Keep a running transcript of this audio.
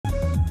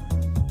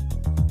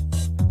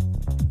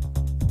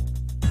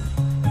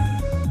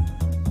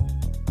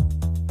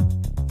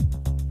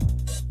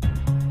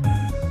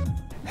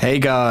Hey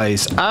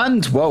guys,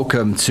 and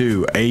welcome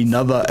to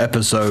another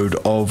episode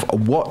of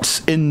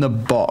What's in the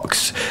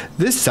Box.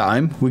 This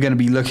time we're going to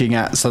be looking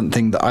at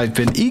something that I've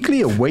been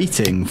eagerly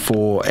awaiting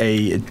for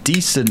a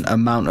decent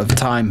amount of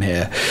time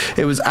here.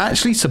 It was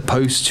actually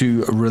supposed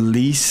to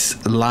release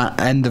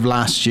end of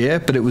last year,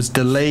 but it was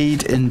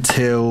delayed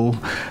until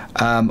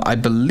I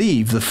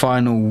believe the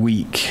final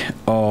week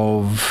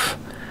of,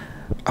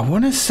 I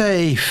want to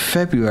say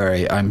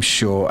February, I'm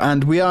sure,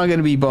 and we are going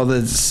to be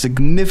bothered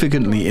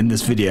significantly in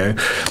this video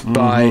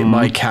by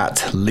my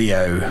cat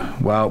Leo.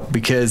 Well,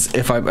 because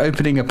if I'm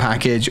opening a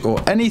package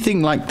or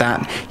anything like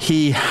that,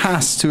 he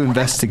has to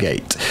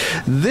investigate.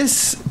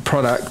 This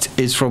product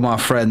is from our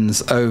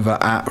friends over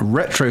at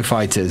Retro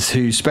Fighters,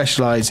 who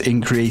specialize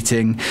in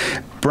creating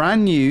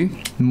brand new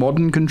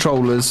modern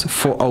controllers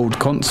for old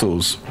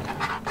consoles.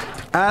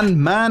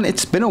 And man,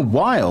 it's been a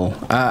while,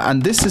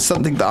 and this is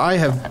something that I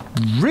have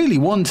really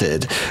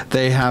wanted.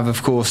 They have,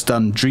 of course,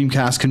 done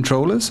Dreamcast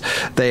controllers,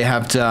 they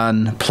have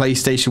done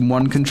PlayStation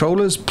 1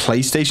 controllers,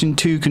 PlayStation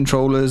 2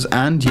 controllers,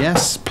 and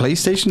yes,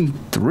 PlayStation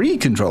 3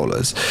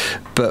 controllers.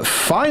 But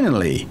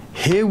finally,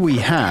 here we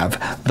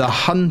have the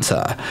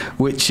Hunter,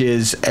 which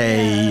is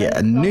a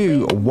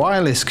new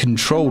wireless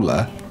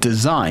controller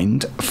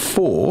designed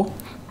for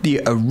the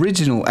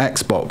original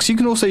Xbox. You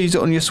can also use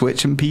it on your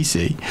Switch and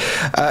PC.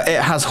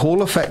 It has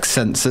Hall effect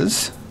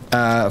sensors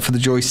for the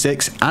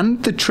joysticks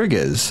and the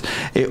triggers.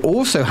 It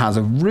also has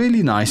a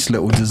really nice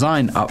little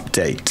design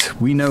update.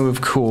 We know,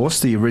 of course,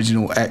 the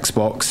original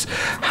Xbox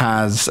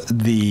has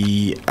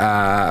the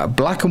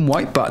black and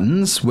white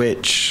buttons,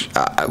 which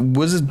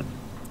was a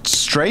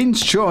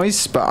strange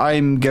choice, but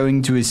I'm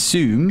going to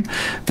assume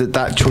that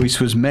that choice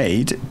was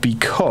made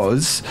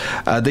because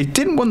they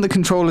didn't want the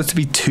controller to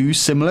be too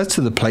similar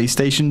to the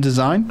PlayStation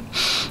design.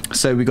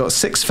 So we got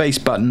 6 face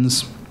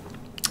buttons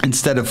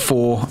instead of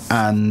 4,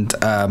 and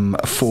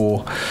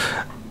 4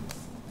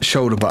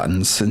 shoulder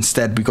buttons.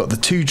 Instead we got the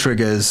 2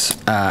 triggers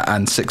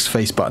and 6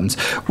 face buttons,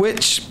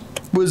 which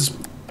was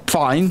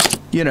fine.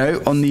 You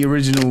know, on the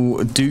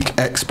original Duke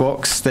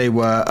Xbox, they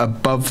were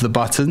above the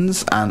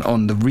buttons, and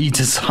on the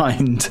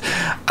redesigned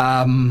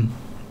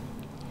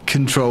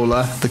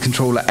controller, the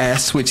controller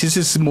S, which is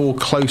just more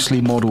closely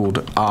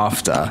modeled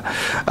after,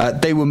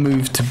 they were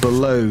moved to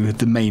below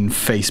the main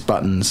face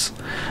buttons.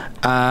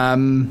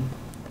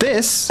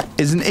 This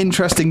is an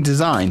interesting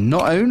design.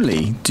 Not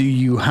only do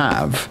you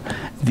have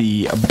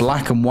the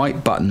black and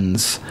white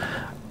buttons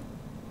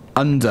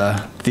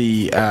under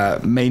the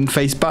main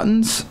face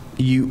buttons,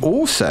 you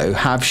also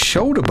have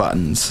shoulder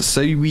buttons.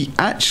 So we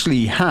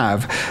actually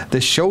have the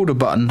shoulder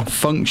button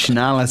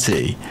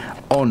functionality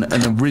on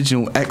an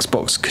original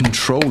Xbox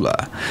controller.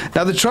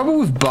 Now, the trouble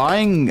with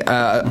buying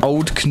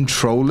old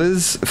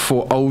controllers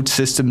for old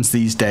systems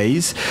these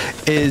days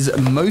is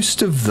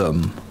most of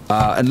them,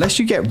 unless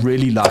you get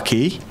really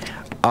lucky,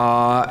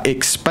 are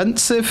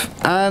expensive,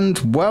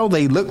 and well,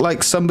 they look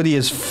like somebody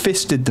has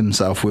fisted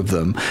themselves with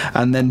them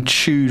and then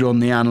chewed on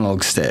the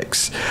analog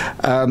sticks.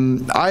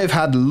 I've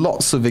had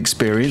lots of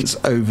experience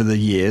over the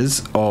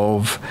years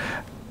of,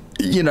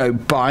 you know,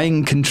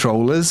 buying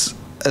controllers,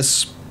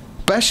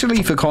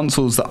 especially for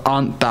consoles that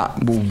aren't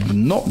that, well,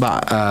 not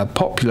that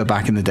popular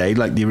back in the day,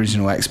 like the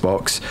original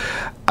Xbox.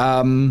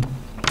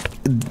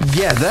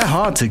 Yeah, they're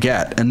hard to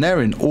get, and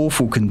they're in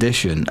awful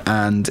condition,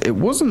 and it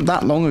wasn't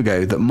that long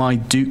ago that my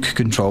Duke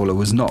controller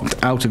was knocked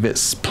out of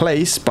its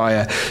place by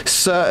a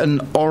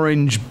certain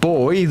orange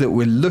boy that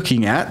we're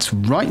looking at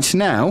right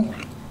now,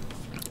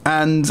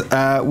 and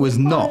was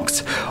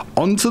knocked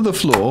onto the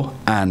floor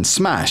and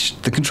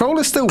smashed. The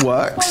controller still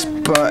works,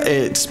 but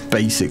it's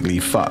basically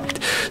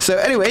fucked. So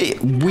anyway,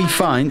 we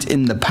find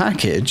in the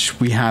package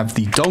we have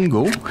the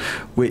dongle,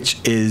 which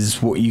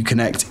is what you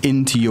connect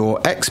into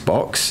your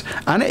Xbox,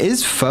 and it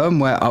is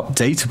firmware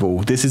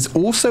updatable. This is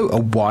also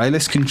a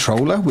wireless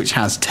controller which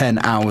has 10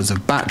 hours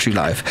of battery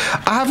life.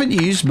 I haven't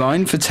used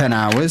mine for 10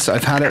 hours.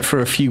 I've had it for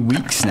a few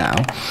weeks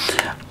now.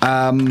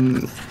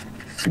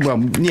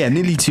 Well, yeah,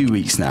 nearly 2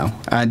 weeks now.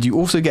 And you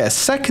also get a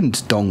second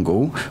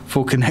dongle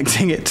for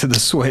connecting it to the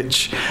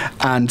Switch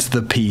and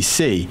the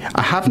PC.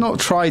 I have not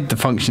tried the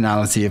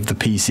functionality of the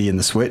PC and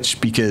the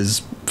Switch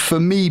because for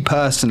me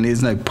personally,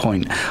 there's no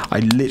point.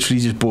 I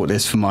literally just bought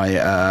this for my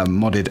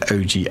modded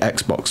OG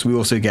Xbox. We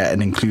also get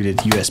an included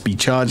USB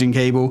charging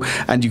cable,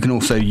 and you can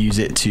also use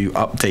it to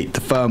update the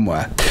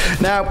firmware.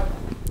 Now,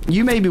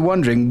 you may be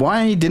wondering,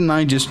 why didn't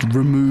I just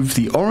remove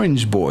the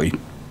orange boy?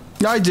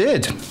 I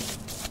did.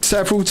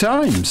 Several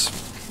times.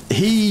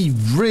 He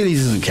really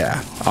doesn't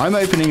care. I'm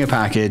opening a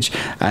package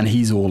and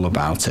he's all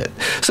about it.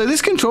 So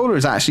this controller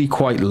is actually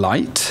quite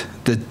light.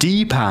 The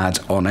D-pad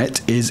on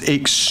it is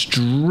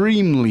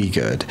extremely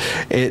good.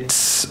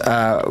 It's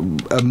a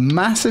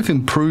massive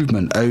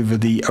improvement over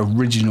the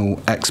original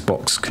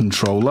Xbox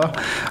controller,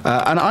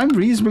 and I'm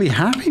reasonably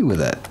happy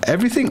with it.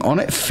 Everything on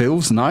it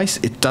feels nice.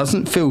 It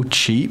doesn't feel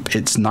cheap.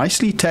 It's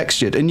nicely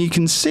textured, and you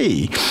can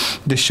see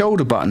the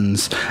shoulder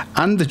buttons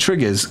and the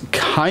triggers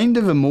kind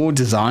of are more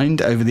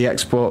designed over the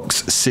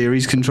Xbox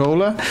Series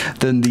controller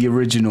than the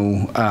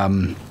original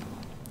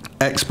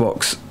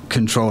Xbox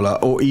controller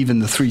or even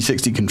the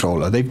 360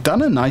 controller. They've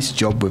done a nice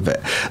job with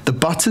it. The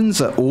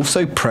buttons are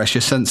also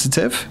pressure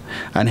sensitive,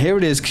 and here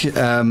it is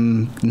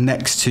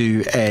next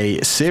to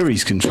a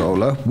series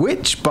controller,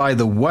 which, by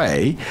the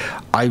way,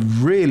 I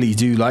really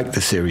do like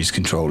the series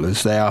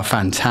controllers. They are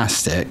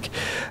fantastic,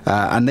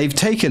 and they've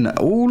taken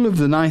all of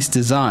the nice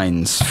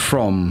designs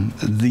from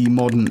the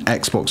modern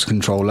Xbox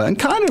controller and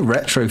kind of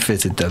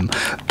retrofitted them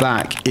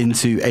back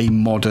into a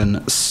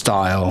modern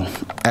style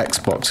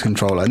Xbox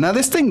controller. Now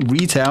this thing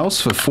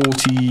retails for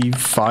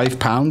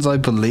 £45, I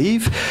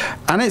believe,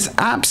 and it's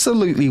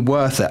absolutely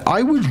worth it.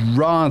 I would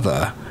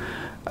rather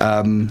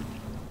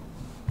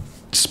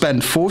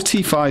spend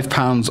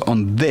 £45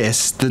 on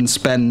this than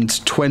spend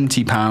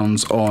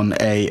 £20 on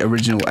a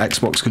original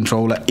Xbox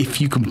controller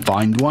if you can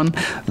find one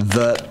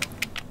that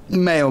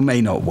may or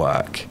may not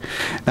work.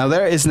 Now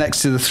there it is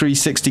next to the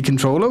 360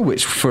 controller,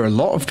 which for a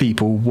lot of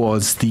people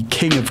was the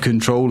king of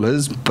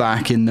controllers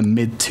back in the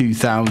mid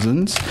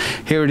 2000s.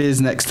 Here it is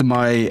next to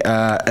my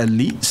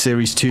Elite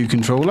Series 2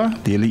 controller.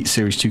 The Elite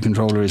Series 2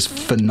 controller is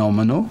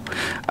phenomenal.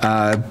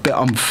 A bit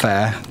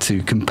unfair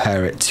to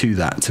compare it to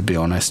that, to be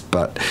honest,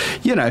 but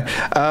you know,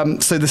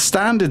 so the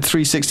standard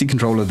 360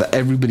 controller that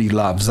everybody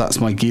loves, that's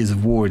my Gears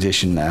of War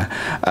edition there.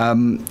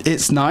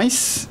 It's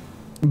nice,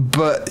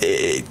 but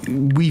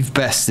we've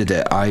bested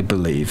it, I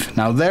believe.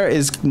 Now there it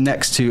is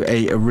next to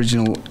a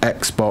original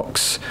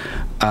Xbox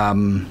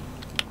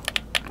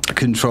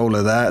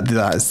controller there.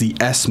 That is the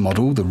S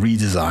model, the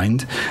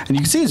redesigned, and you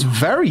can see it's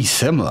very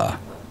similar.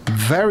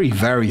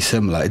 Very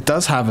similar. It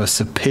does have a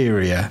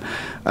superior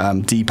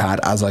D-pad,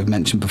 as I've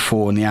mentioned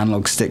before, and the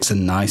analog sticks are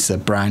nice, they're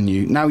brand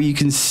new. Now you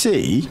can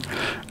see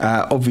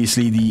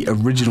obviously the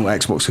original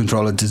Xbox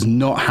controller does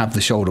not have the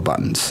shoulder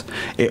buttons.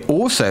 It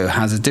also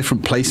has a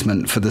different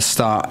placement for the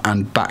start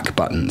and back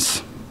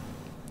buttons.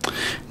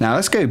 Now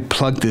let's go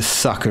plug this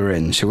sucker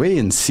in, shall we,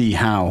 and see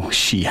how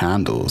she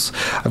handles.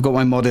 I've got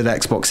my modded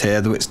Xbox here,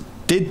 though it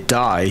did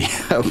die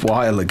a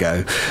while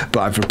ago, but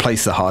I've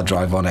replaced the hard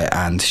drive on it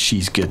and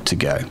she's good to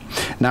go.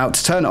 Now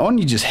to turn it on,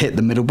 you just hit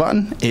the middle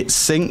button. It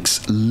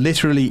syncs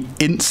literally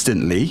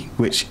instantly,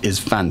 which is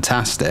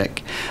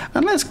fantastic.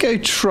 And let's go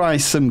try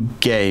some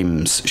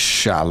games,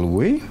 shall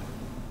we?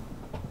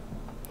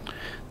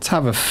 Let's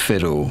have a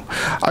fiddle.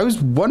 I was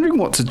wondering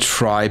what to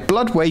try.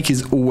 Blood Wake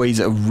is always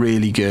a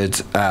really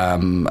good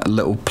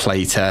little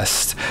play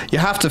test. You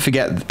have to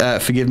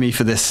forgive me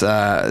for this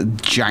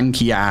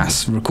janky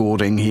ass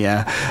recording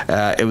here.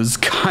 It was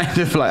kind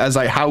of like, I was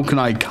like, how can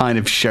I kind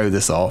of show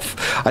this off?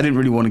 I didn't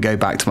really want to go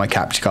back to my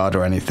capture card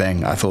or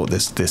anything. I thought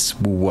this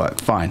will work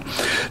fine.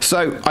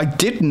 So I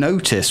did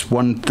notice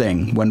one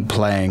thing when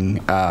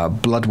playing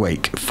Blood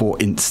Wake, for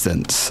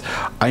instance.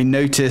 I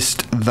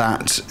noticed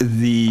that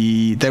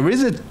there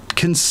is a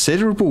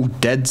considerable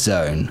dead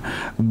zone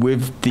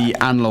with the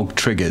analog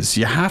triggers.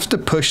 You have to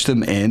push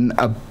them in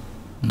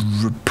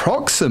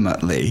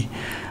approximately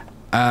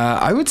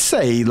I would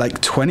say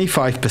like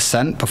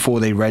 25% before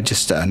they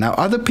register. Now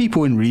other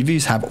people in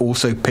reviews have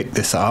also picked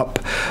this up.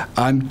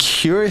 I'm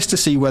curious to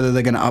see whether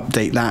they're going to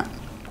update that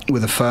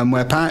with a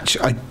firmware patch.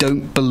 I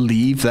don't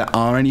believe there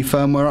are any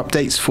firmware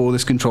updates for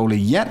this controller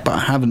yet, but I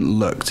haven't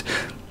looked.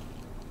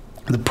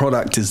 The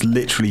product is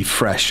literally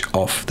fresh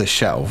off the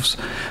shelves.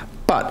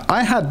 But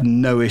I had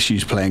no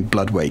issues playing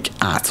Blood Wake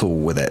at all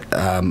with it.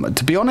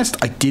 To be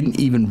honest, I didn't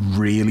even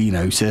really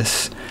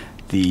notice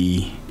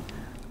the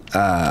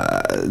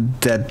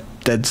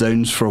dead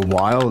zones for a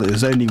while. It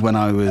was only when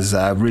I was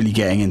really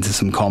getting into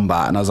some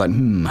combat and I was like,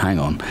 hang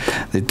on.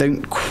 They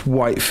don't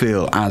quite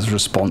feel as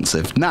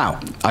responsive. Now,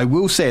 I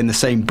will say in the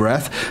same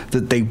breath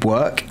that they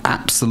work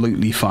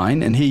absolutely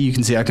fine. And here you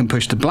can see I can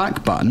push the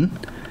black button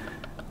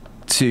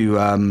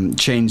to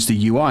change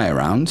the UI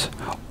around,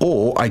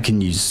 or I can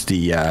use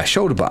the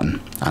shoulder button,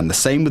 and the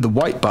same with the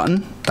white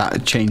button, that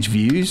would change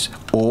views,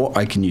 or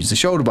I can use the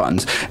shoulder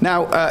buttons.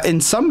 Now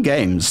in some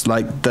games,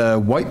 like the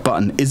white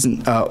button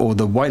isn't or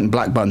the white and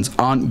black buttons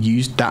aren't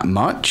used that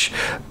much,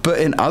 but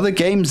in other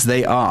games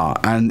they are,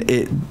 and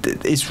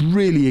it's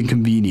really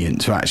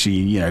inconvenient to actually,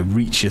 you know,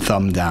 reach your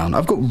thumb down.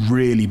 I've got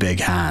really big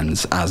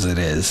hands as it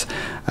is,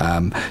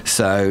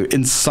 so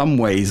in some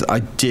ways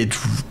I did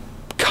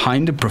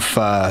kind of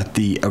prefer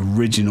the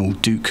original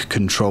Duke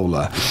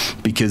controller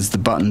because the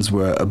buttons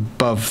were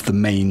above the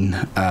main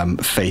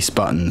face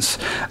buttons,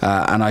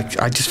 and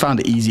I just found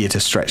it easier to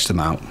stretch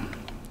them out.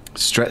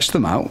 Stretch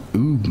them out?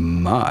 Ooh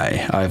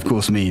my. I of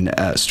course mean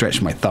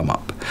stretch my thumb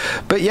up.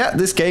 But yeah,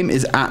 this game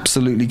is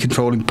absolutely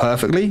controlling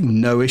perfectly,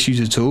 no issues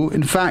at all.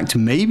 In fact,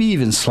 maybe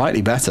even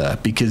slightly better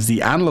because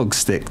the analog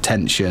stick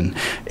tension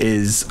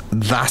is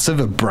that of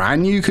a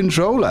brand new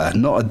controller,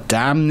 not a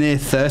damn near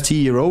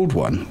 30-year-old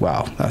one.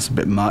 Wow, that's a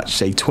bit much,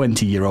 say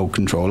 20-year-old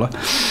controller.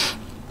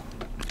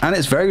 And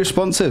it's very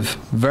responsive,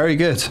 very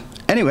good.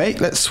 Anyway,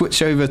 let's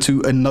switch over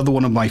to another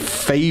one of my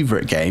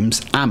favorite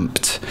games,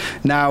 Amped.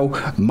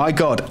 Now, my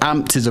God,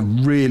 Amped is a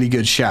really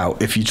good shout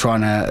if you're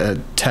trying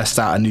to test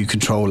out a new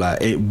controller.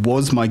 It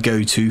was my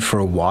go-to for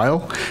a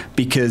while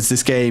because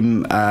this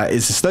game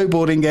is a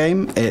snowboarding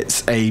game.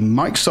 It's a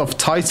Microsoft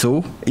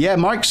title. Yeah,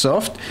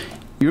 Microsoft.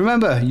 You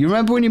remember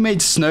when you made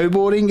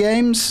snowboarding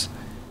games?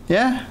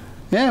 Yeah,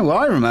 well,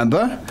 I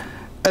remember.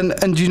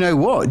 And you know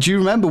what? Do you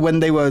remember when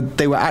they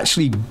were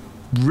actually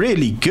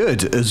really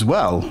good as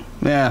well?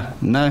 Yeah,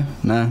 no,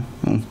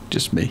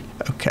 just me.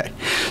 Okay,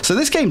 so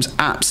this game's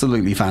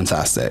absolutely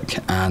fantastic,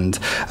 and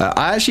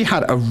I actually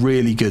had a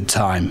really good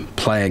time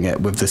playing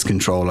it with this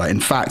controller. In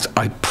fact,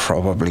 I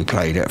probably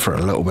played it for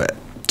a little bit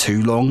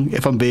too long,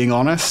 if I'm being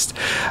honest.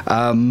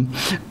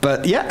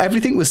 But yeah,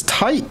 everything was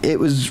tight. It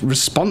was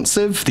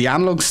responsive. The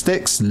analog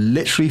sticks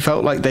literally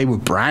felt like they were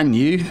brand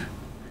new.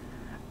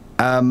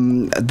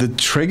 The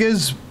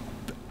triggers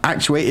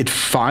actuated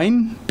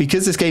fine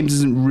because this game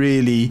doesn't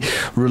really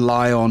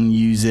rely on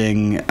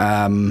using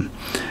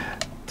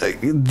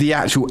the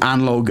actual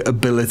analog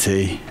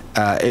ability.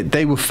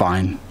 They were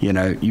fine, you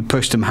know. You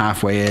push them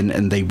halfway in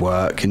and they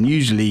work, and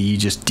usually you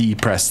just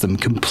depress them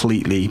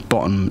completely,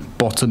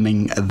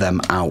 bottoming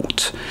them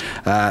out.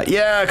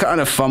 Yeah, I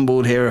kind of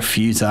fumbled here a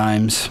few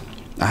times.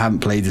 I haven't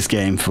played this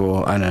game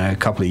for, I don't know, a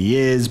couple of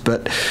years,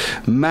 but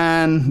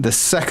man, the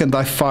second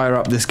I fire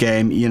up this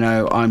game, you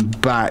know, I'm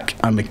back.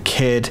 I'm a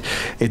kid.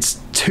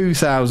 It's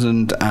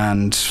 2000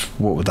 and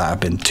what would that have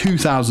been?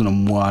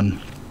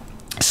 2001.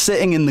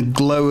 Sitting in the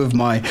glow of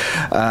my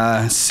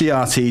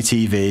CRT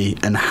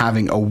TV and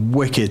having a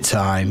wicked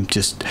time,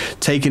 just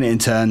taking it in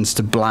turns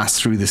to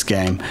blast through this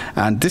game.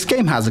 And this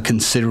game has a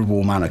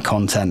considerable amount of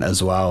content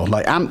as well.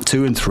 Like AMP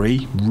 2 and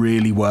 3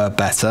 really were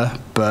better,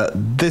 but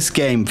this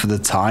game for the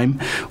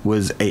time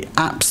was an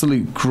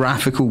absolute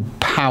graphical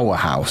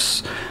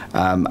powerhouse.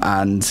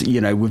 And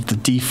you know, with the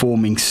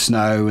deforming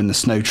snow and the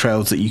snow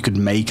trails that you could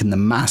make and the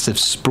massive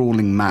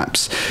sprawling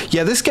maps,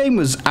 yeah, this game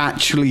was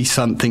actually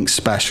something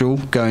special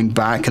going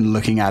back and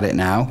looking at it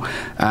now.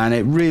 And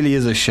it really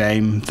is a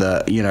shame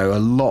that, you know, a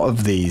lot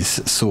of these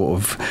sort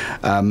of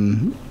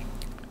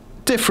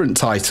different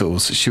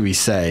titles, should we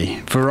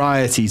say,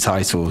 variety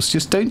titles,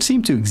 just don't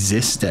seem to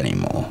exist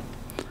anymore.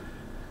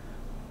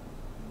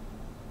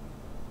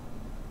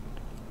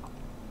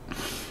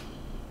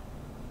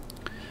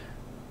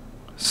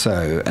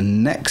 So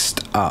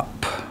next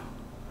up,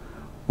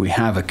 we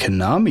have a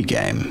Konami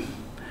game.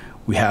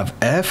 We have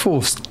Air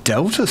Force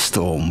Delta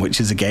Storm, which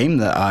is a game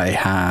that I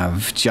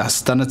have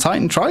just done a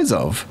Titan Tries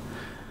of.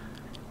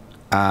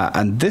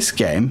 And this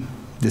game,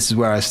 this is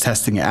where I was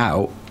testing it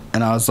out,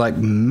 and I was like,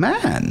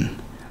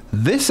 man,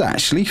 this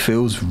actually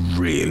feels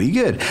really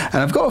good. And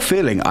I've got a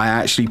feeling I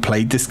actually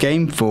played this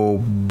game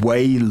for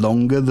way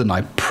longer than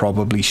I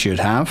probably should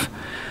have.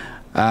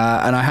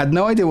 And I had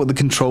no idea what the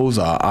controls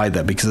are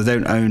either, because I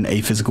don't own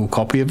a physical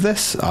copy of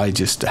this. I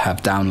just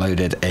have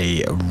downloaded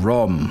a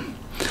ROM,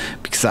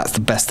 because that's the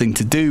best thing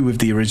to do with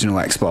the original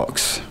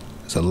Xbox.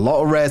 There's a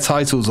lot of rare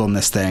titles on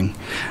this thing,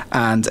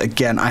 and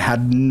again, I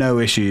had no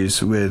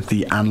issues with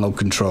the analog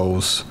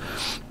controls,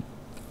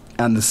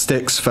 and the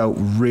sticks felt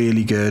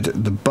really good.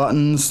 The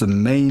buttons, the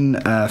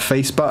main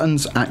face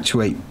buttons,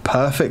 actuate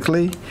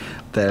perfectly.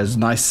 There's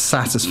nice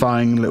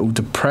satisfying little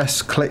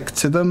depress click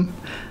to them.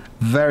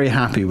 Very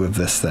happy with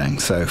this thing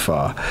so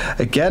far.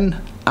 Again,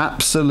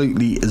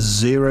 absolutely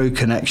zero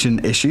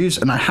connection issues,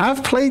 and I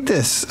have played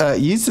this,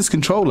 used this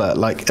controller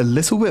like a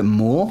little bit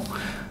more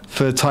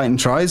for Titan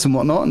Tries and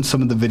whatnot, and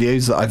some of the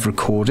videos that I've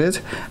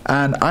recorded,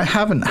 and I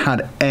haven't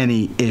had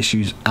any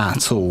issues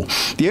at all.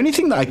 The only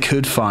thing that I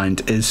could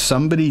find is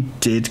somebody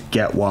did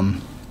get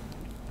one.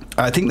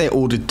 I think they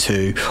ordered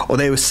two, or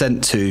they were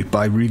sent to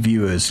by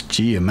reviewers.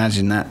 Gee,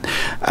 imagine that.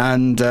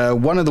 And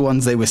one of the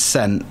ones they were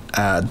sent,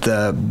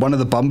 one of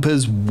the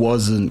bumpers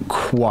wasn't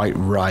quite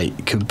right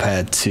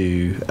compared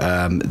to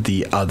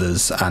the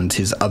others, and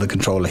his other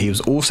controller he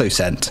was also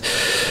sent.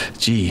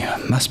 Gee,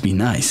 must be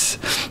nice.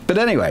 But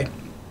anyway,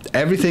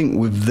 everything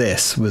with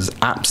this was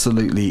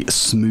absolutely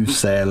smooth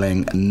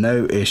sailing,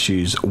 no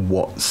issues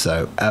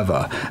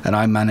whatsoever, and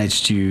I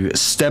managed to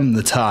stem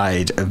the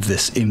tide of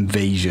this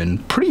invasion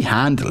pretty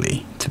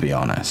handily, to be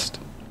honest.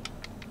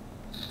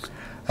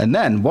 And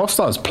then whilst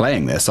I was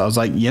playing this, I was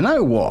like, you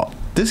know what,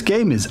 this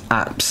game is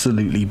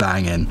absolutely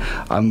banging.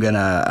 I'm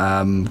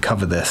gonna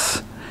cover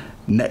this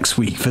next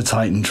week for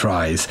Titan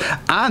Tries.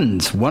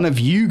 And one of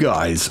you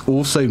guys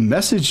also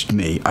messaged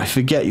me, I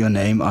forget your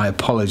name, I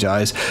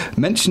apologize,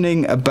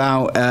 mentioning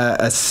about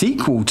a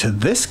sequel to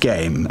this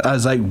game. I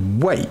was like,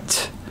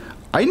 wait,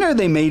 I know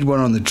they made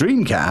one on the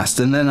Dreamcast,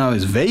 and then I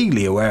was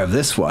vaguely aware of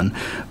this one,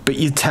 but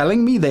you're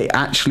telling me they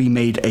actually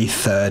made a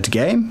third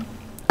game?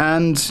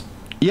 And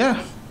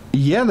yeah,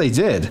 they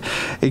did,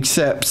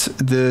 except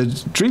the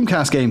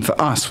Dreamcast game for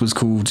us was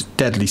called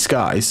Deadly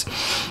Skies,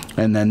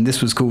 and then this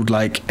was called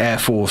like Air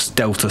Force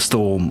Delta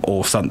Storm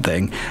or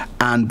something,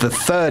 and the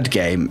third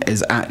game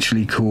is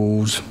actually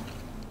called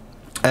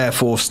Air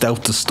Force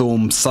Delta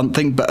Storm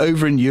something, but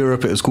over in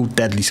Europe it was called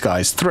Deadly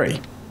Skies 3.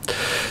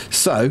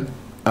 So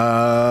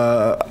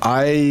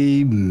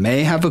I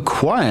may have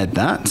acquired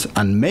that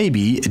and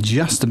maybe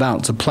just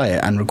about to play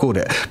it and record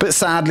it, but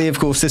sadly, of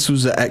course, this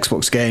was an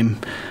Xbox game.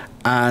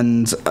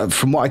 And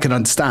from what I can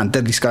understand,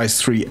 Deadly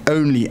Skies 3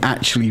 only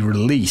actually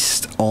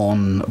released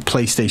on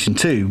PlayStation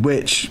 2,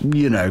 which,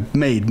 you know,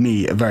 made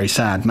me a very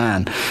sad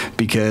man,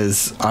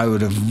 because I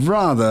would have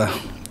rather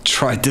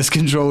tried this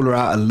controller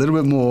out a little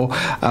bit more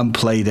and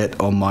played it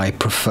on my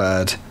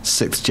preferred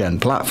 6th gen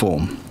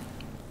platform.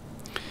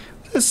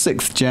 The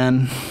 6th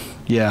gen,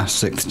 yeah,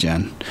 6th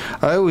gen.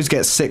 I always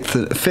get 5th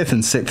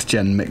and 6th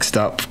gen mixed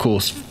up. Of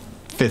course,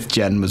 5th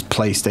gen was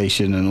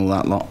PlayStation and all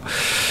that lot.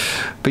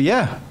 But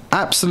yeah,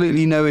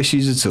 absolutely no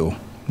issues at all.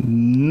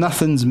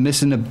 Nothing's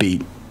missing a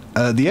beat.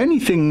 The only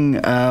thing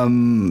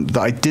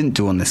that I didn't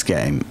do on this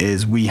game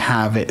is we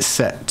have it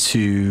set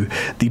to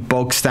the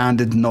bog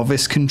standard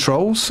novice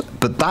controls,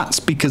 but that's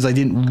because I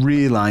didn't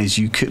realize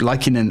you could,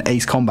 like in an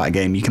Ace Combat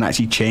game, you can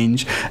actually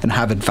change and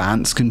have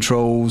advanced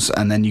controls,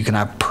 and then you can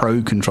have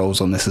pro controls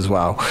on this as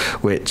well,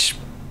 which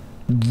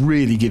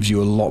really gives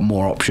you a lot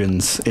more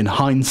options. In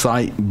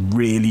hindsight,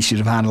 really should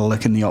have had a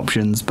look in the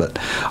options, but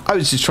I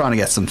was just trying to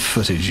get some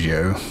footage,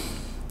 yo.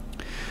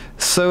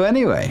 So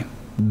anyway,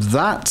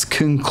 that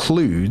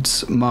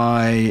concludes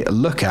my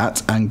look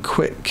at and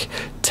quick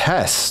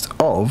test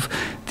of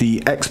the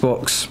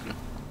Xbox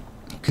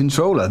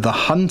controller, the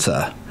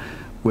Hunter,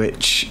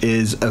 which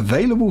is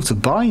available to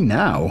buy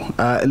now.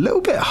 A little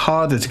bit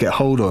harder to get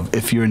hold of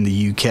if you're in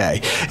the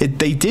UK.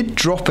 They did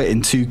drop it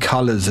in 2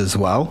 colors as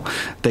well.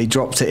 They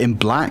dropped it in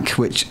black,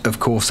 which of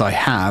course I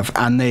have,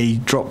 and they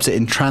dropped it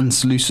in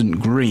translucent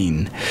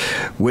green,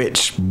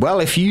 which, well,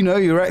 if you know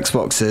your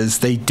Xboxes,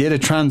 they did a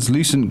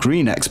translucent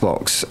green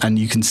Xbox, and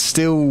you can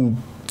still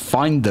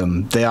find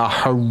them. They are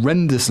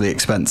horrendously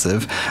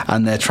expensive,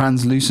 and their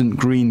translucent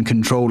green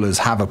controllers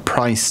have a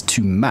price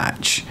to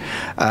match.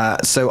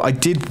 So I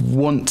did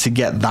want to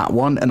get that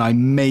one, and I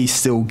may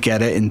still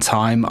get it in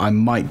time. I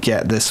might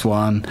get this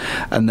one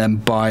and then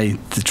buy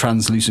the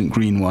translucent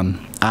green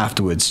one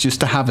afterwards,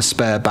 just to have a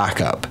spare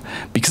backup,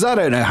 because I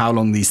don't know how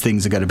long these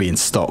things are going to be in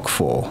stock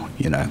for,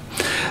 you know.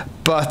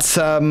 But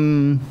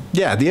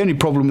yeah, the only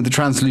problem with the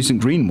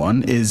translucent green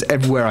one is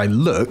everywhere I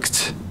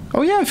looked,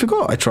 oh yeah, I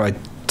forgot I tried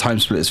Time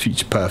Splitters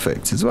Future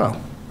Perfect as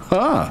well.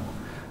 Ah,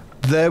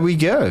 there we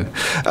go.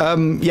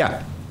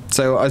 Yeah,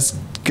 so I was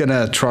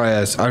gonna try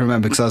I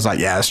remember, because I was like,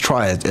 yeah, let's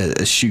try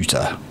a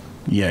shooter.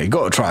 Yeah, you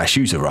got to try a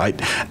shooter, right?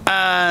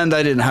 And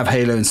I didn't have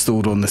Halo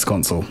installed on this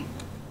console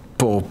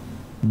for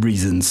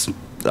reasons.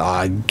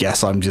 I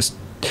guess I'm just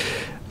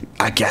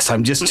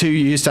too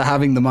used to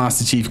having the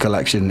Master Chief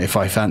Collection if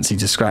I fancy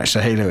to scratch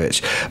the Halo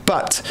itch.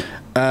 But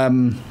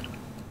the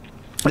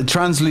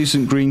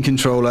translucent green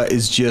controller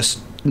is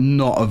just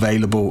not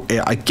available.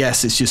 I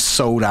guess it's just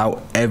sold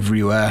out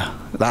everywhere.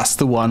 That's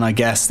the one, I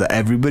guess, that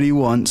everybody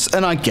wants,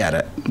 and I get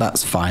it.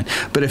 That's fine.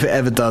 But if it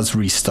ever does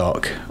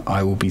restock,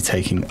 I will be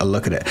taking a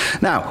look at it.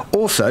 Now,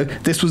 also,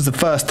 this was the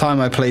first time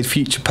I played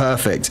Future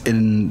Perfect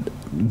in,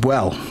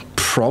 well,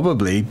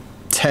 probably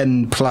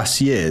 10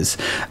 plus years,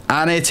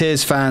 and it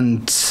is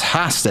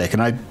fantastic.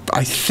 And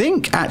I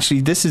think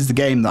actually this is the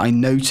game that I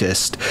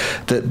noticed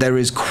that there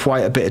is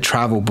quite a bit of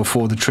travel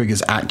before the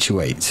triggers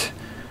actuate.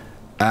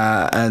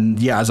 And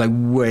yeah, I was like,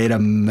 wait a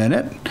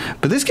minute.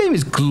 But this game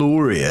is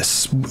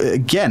glorious.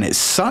 Again, it's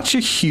such a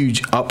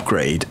huge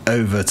upgrade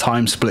over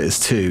Time Splitters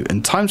 2.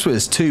 And Time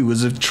Splitters 2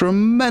 was a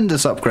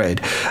tremendous upgrade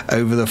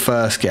over the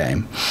first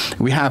game.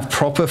 We have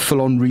proper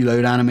full-on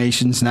reload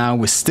animations now.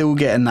 We're still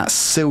getting that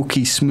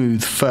silky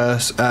smooth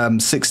first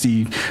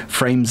 60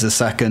 frames a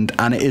second.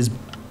 And it is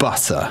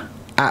butter.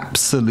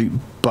 Absolute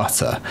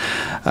butter.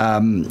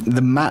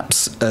 The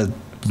maps are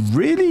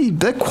really,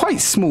 they're quite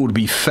small, to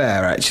be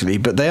fair, actually,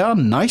 but they are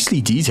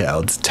nicely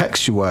detailed.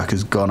 Texture work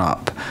has gone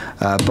up,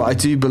 but I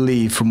do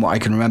believe, from what I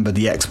can remember,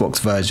 the Xbox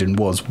version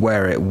was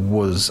where it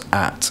was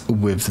at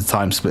with the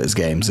Time Splitters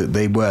games. That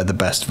they were the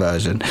best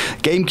version.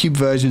 GameCube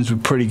versions were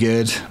pretty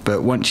good,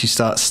 but once you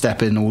start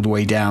stepping all the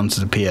way down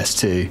to the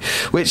PS2,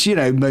 which, you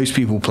know, most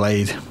people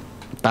played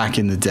back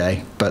in the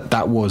day, but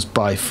that was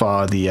by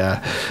far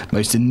the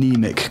most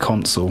anemic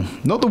console.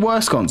 Not the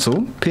worst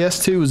console.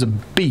 PS2 was a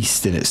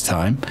beast in its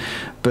time,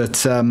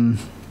 but out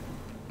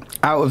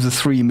of the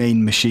 3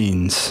 main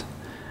machines,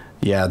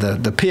 yeah, the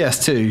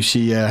PS2,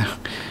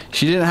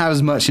 she didn't have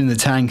as much in the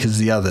tank as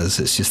the others.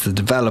 It's just the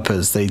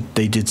developers, they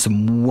did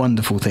some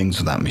wonderful things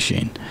with that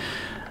machine.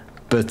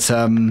 But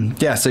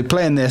yeah, so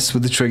playing this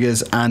with the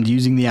triggers and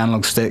using the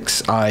analog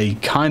sticks, I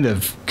kind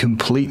of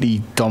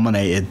completely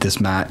dominated this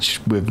match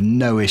with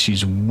no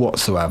issues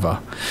whatsoever.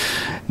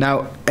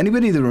 Now,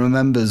 anybody that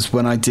remembers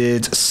when I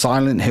did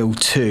Silent Hill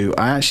 2,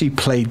 I actually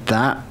played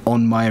that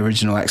on my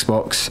original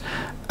Xbox.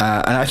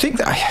 And I think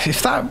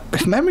that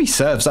if memory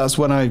serves, that's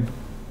when I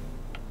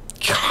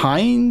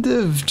kind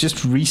of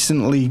just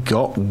recently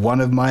got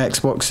one of my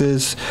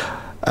Xboxes.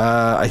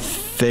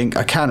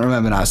 I can't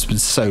remember now, it's been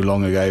so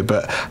long ago,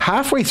 but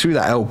halfway through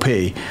that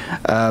LP,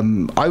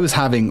 I was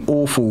having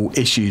awful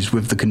issues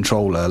with the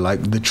controller,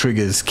 like the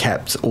triggers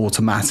kept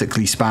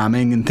automatically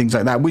spamming and things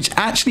like that, which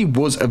actually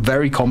was a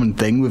very common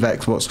thing with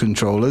Xbox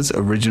controllers,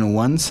 original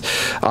ones.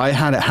 I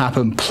had it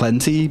happen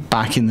plenty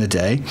back in the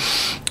day,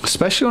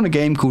 especially on a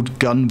game called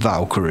Gun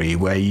Valkyrie,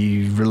 where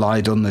you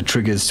relied on the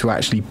triggers to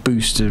actually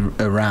boost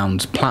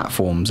around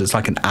platforms. It's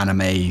like an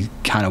anime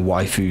kind of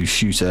waifu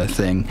shooter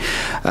thing,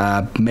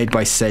 made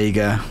by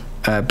Sega.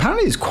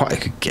 Apparently it's quite a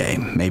good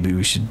game. Maybe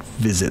we should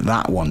visit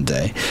that one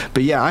day.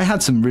 But yeah, I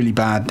had some really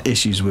bad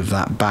issues with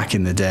that back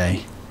in the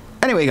day.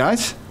 Anyway,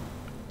 guys,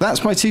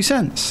 that's my 2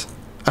 cents.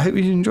 I hope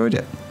you enjoyed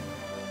it.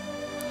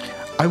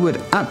 I would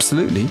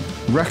absolutely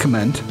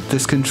recommend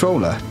this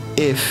controller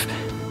if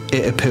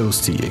it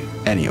appeals to you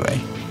anyway.